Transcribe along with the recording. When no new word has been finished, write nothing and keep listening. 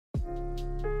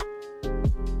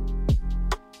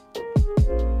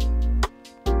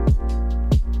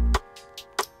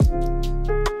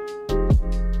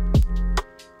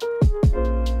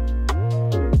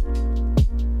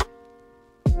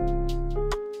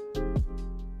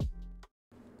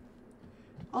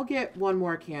I'll get one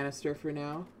more canister for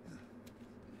now.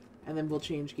 And then we'll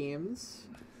change games.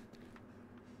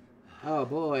 Oh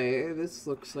boy, this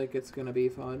looks like it's gonna be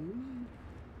fun.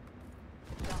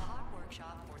 The hot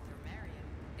workshop for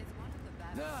Thermarium is one of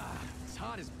the best. It's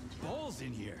hot as balls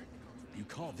in here. You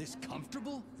call this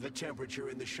comfortable? The temperature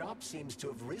in the shop seems to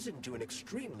have risen to an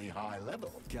extremely high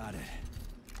level. Got it.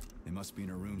 They must be in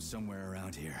a room somewhere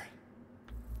around here.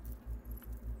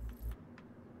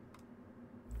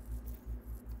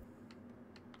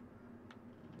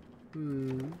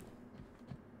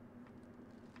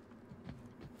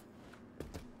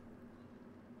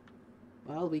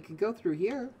 Well, we can go through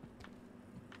here.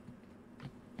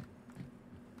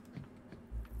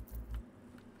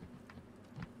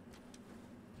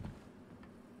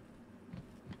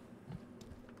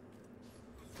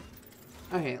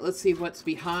 Okay, let's see what's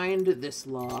behind this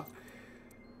lock.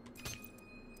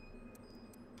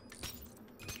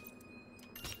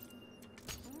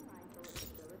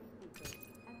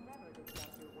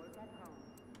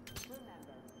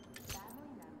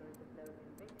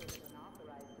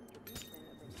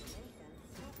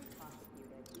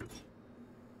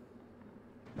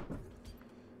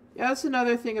 Yeah, that's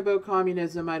another thing about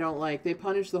communism I don't like. They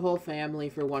punish the whole family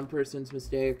for one person's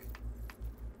mistake.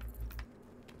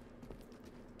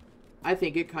 I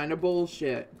think it kind of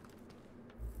bullshit.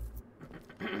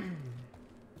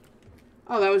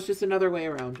 Oh, that was just another way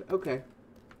around. Okay.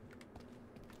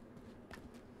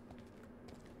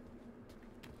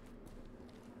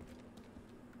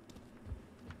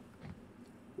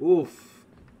 Oof.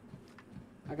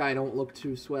 That guy don't look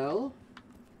too swell.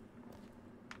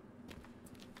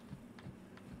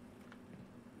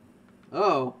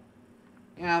 Oh.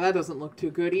 Yeah, that doesn't look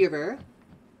too good either.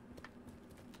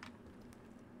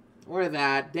 Or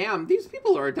that. Damn, these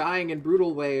people are dying in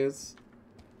brutal ways.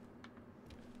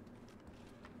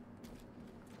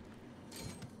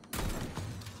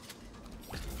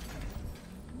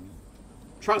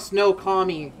 Trust no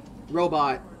commie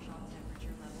robot.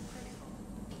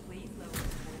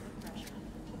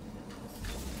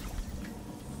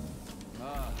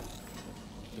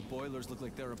 The boilers look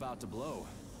like they're about to blow.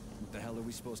 What the hell are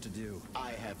we supposed to do?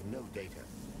 I have no data.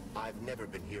 I've never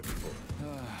been here before.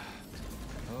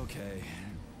 Okay,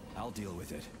 I'll deal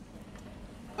with it.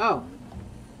 Oh.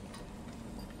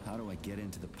 How do I get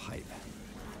into the pipe?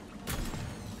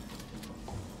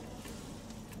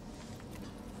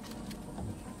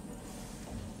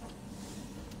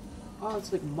 Oh,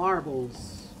 it's like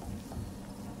marbles.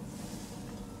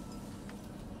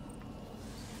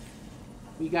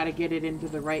 We gotta get it into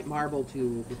the right marble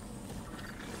tube.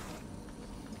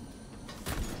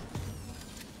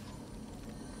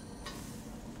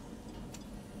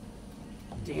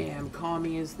 Damn,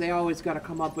 commies. They always gotta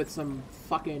come up with some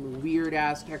fucking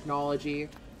weird-ass technology.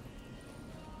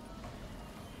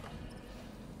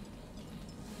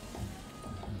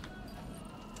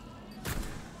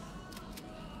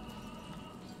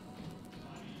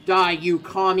 Die, you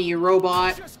commie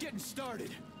robot! Just getting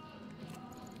started.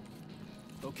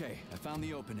 Okay, I found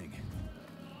the opening.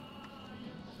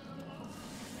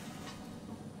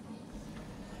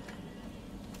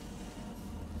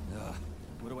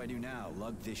 What do I do now?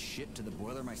 Lug this shit to the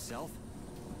boiler myself?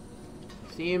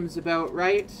 Seems about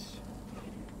right.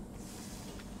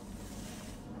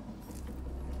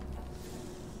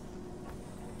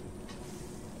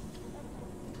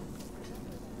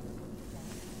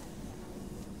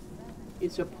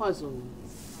 It's a puzzle.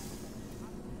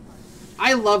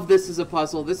 I love this as a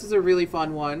puzzle. This is a really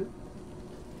fun one.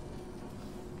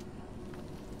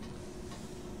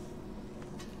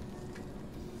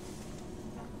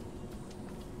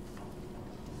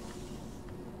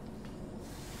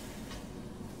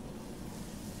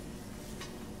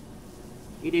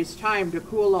 It is time to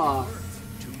cool off.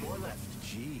 2 more left.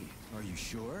 Gee, are you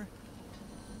sure?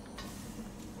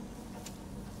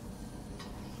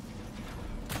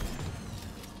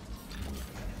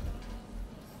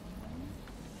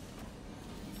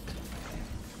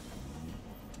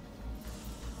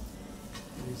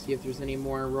 Let me see if there's any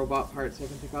more robot parts I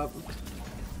can pick up.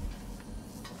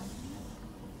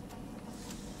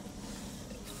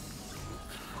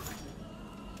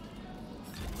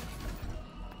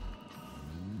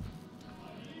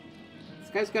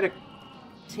 This guy's got a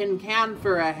tin can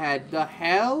for a head. The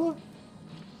hell?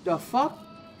 The fuck?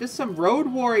 This is some Road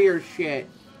Warrior shit.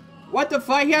 What the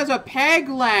fuck? He has a peg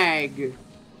leg!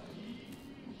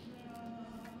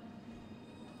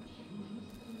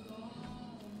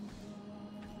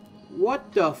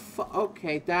 What the fuck?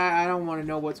 Okay, that I don't want to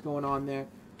know what's going on there.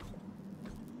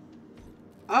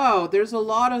 Oh, there's a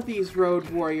lot of these Road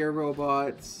Warrior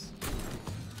robots.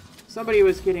 Somebody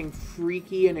was getting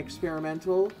freaky and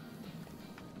experimental.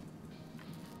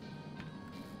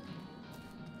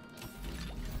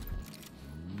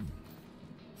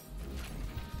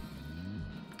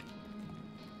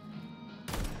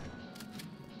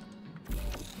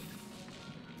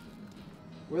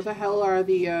 Where the hell are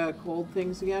the cold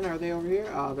things again? Are they over here?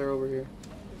 Oh, they're over here.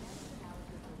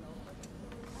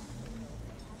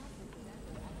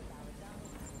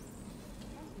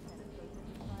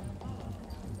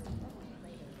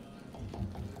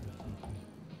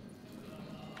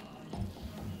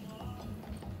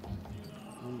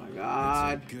 Oh my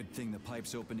god. It's a good thing the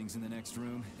pipe's opening's in the next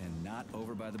room and not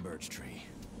over by the birch tree.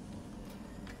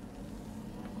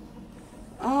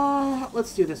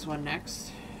 Let's do this one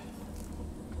next.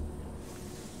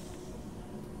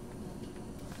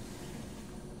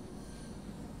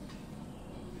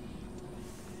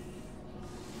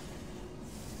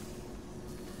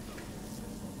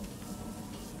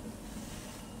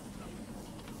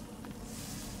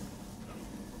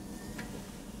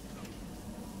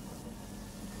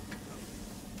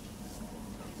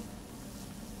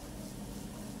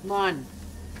 Come on.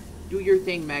 Do your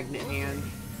thing, Magnet Hand.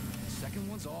 Second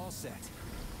one's all set.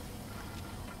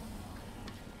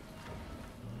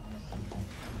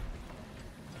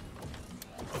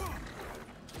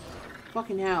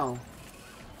 Fucking hell.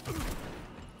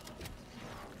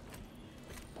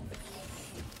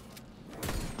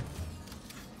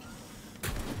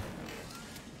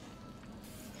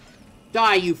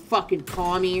 Die, you fucking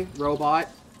commie robot.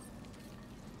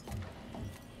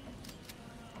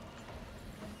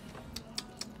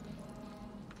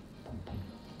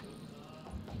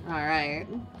 Alright.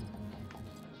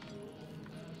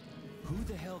 Who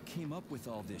the hell came up with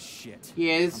all this shit?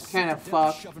 Yeah, it's kind of Sick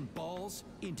fucked. shoving balls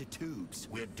into tubes.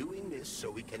 We're doing this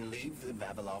so we can leave the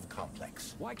Vavilov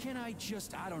complex. Why can't I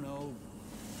just, I don't know,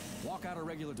 walk out a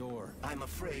regular door? I'm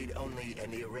afraid only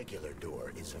an irregular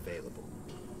door is available.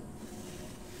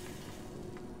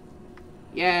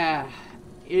 Yeah.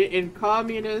 In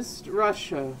communist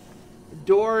Russia,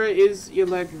 door is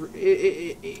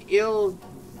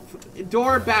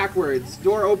door backwards.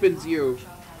 Door opens you.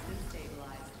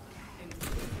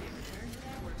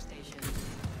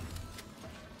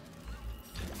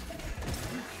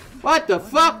 What the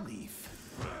fuck?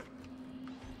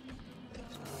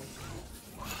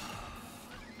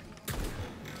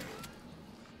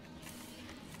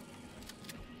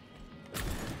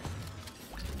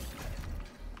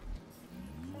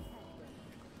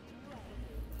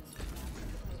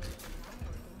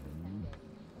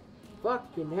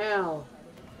 Fucking hell.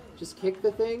 Just kick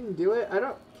the thing? Do it? I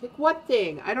don't... Kick what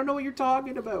thing? I don't know what you're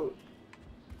talking about.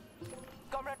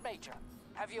 Comrade Major,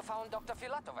 have you found Dr.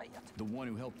 Filatova yet? The one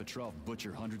who helped Petrov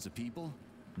butcher hundreds of people?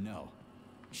 No.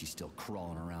 She's still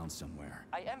crawling around somewhere.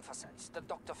 I emphasize that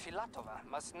Dr. Filatova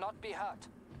must not be hurt.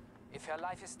 If her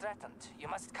life is threatened, you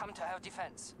must come to her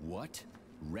defense. What?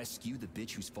 Rescue the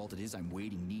bitch whose fault it is I'm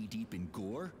wading knee-deep in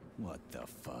gore? What the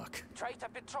fuck? Traitor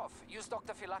Petrov used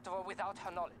Dr. Filatova without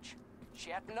her knowledge. She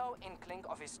had no inkling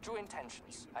of his true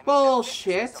intentions. I mean, Bullshit.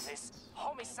 the viciousness of this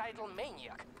homicidal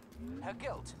maniac. Her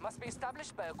guilt must be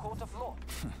established by a court of law.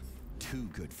 Too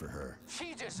good for her.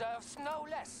 She deserves no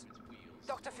less.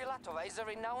 Dr. Filatova is a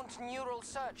renowned neural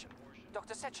surgeon.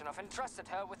 Dr. Sechenov entrusted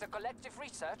her with a collective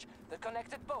research that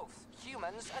connected both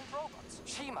humans and robots.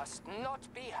 She must not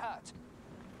be hurt.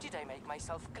 Did I make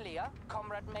myself clear,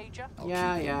 Comrade Major?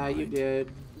 Yeah, you did.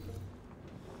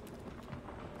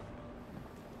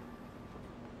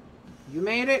 You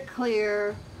made it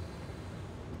clear.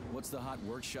 What's the hot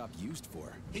workshop used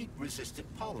for? Heat-resistant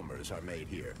polymers are made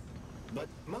here. But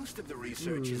most of the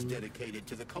research is dedicated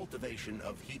to the cultivation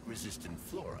of heat-resistant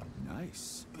flora.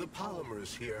 Nice. The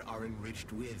polymers here are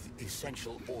enriched with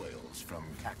essential oils from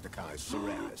Cacti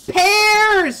cereris.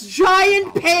 Pears!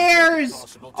 Giant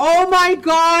pears! Oh my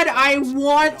god, I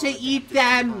want to eat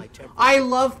them! I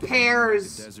love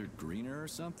pears! Desert greener or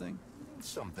something?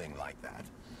 Something like that.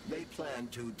 They plan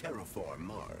to terraform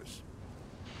Mars.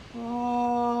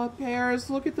 Oh, pears,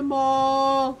 look at them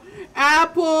all!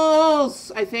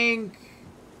 Apples! I think...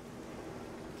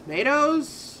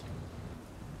 Tomatoes?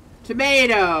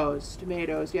 Tomatoes!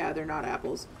 Tomatoes, yeah, they're not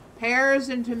apples. Pears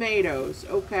and tomatoes,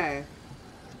 okay.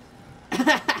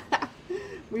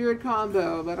 Weird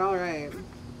combo, but alright.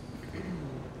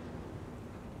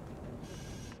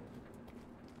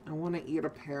 I want to eat a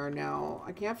pear now.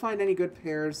 I can't find any good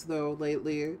pears, though,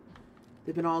 lately.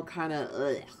 They've been all kind of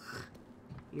ugh.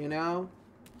 You know?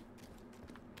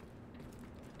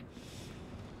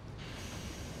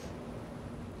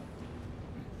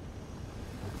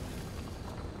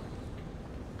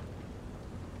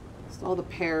 So all the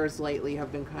pears lately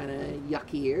have been kind of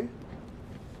yucky.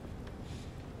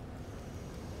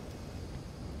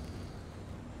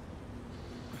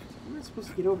 How am I supposed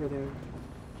to get over there?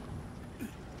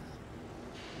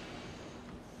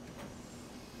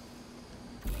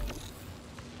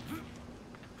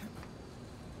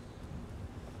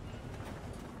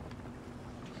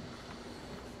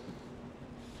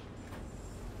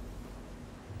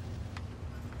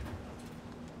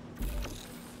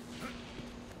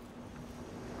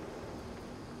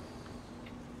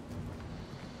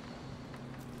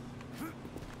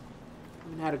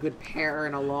 Had a good pear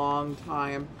in a long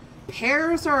time.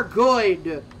 Pears are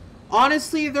good.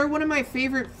 Honestly, they're one of my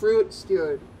favorite fruits,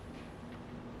 dude.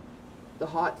 The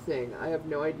hot thing. I have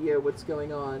no idea what's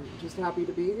going on. Just happy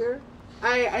to be here.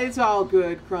 It's all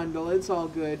good, Crundle. It's all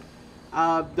good.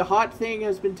 The hot thing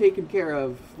has been taken care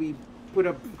of. We put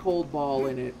a cold ball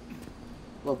in it.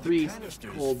 Well, 3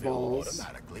 cold balls.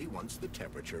 Automatically once the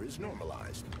temperature is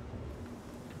normalized.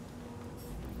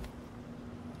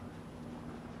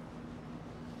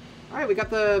 Alright, we got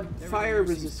the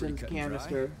fire-resistant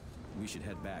canister. We should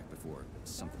head back before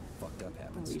something fucked up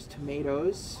happens. These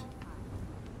tomatoes.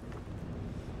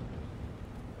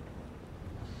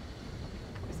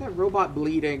 Is that robot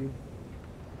bleeding?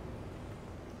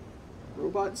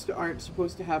 Robots aren't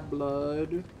supposed to have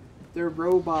blood. They're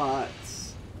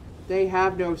robots. They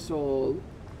have no soul.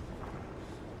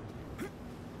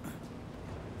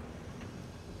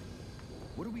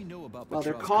 What do we know about Well,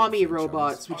 they're Petrel's commie girlfriend,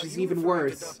 robots, Charles? which is Are you even referring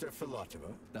worse. to Dr.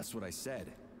 Filatova? That's what I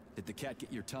said. Did the cat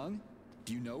get your tongue?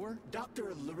 Do you know her?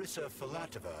 Dr. Larissa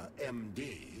Filatova,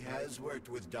 MD, has worked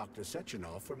with Dr.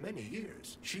 Sechenov for many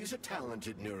years. She's a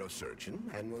talented neurosurgeon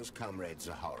and was Comrade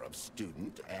Zaharov's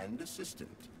student and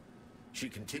assistant. She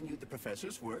continued the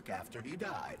professor's work after he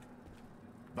died.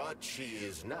 But she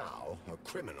is now a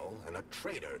criminal and a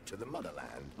traitor to the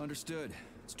motherland. Understood.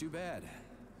 It's too bad.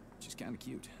 She's kind of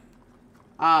cute.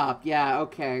 Ah, yeah,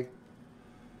 okay.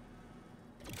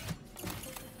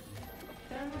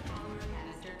 Thermopolymer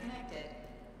canister connected.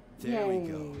 There we Yay.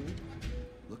 go.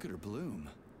 Look at her bloom.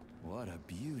 What a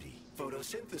beauty.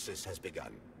 Photosynthesis has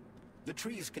begun. The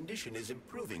tree's condition is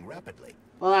improving rapidly.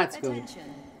 Well, that's good.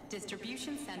 Attention,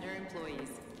 distribution center employees.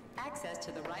 Access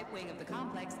to the right wing of the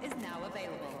complex is now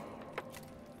available.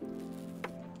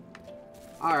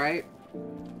 Alright.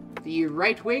 The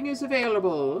right wing is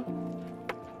available.